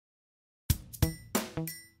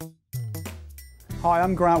Hi,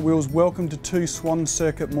 I'm Grant Wills. Welcome to 2 Swan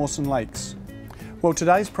Circuit Mawson Lakes. Well,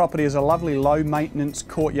 today's property is a lovely low maintenance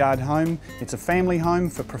courtyard home. It's a family home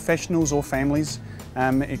for professionals or families.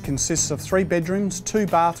 It consists of 3 bedrooms, 2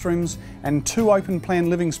 bathrooms and 2 open plan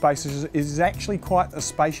living spaces. It is actually quite a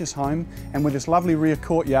spacious home, and with this lovely rear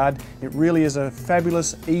courtyard it really is a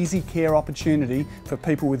fabulous easy care opportunity for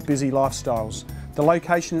people with busy lifestyles. The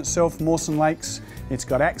location itself, Mawson Lakes, it's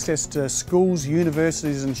got access to schools,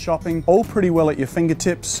 universities and shopping, all pretty well at your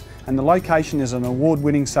fingertips, and the location is an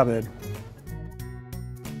award-winning suburb.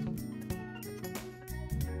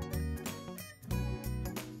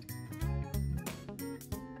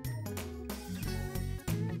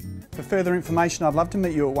 For further information, I'd love to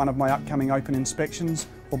meet you at one of my upcoming open inspections,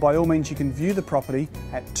 or by all means you can view the property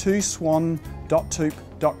at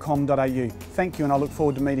 2swan.toop.com.au. Thank you, and I look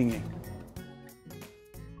forward to meeting you.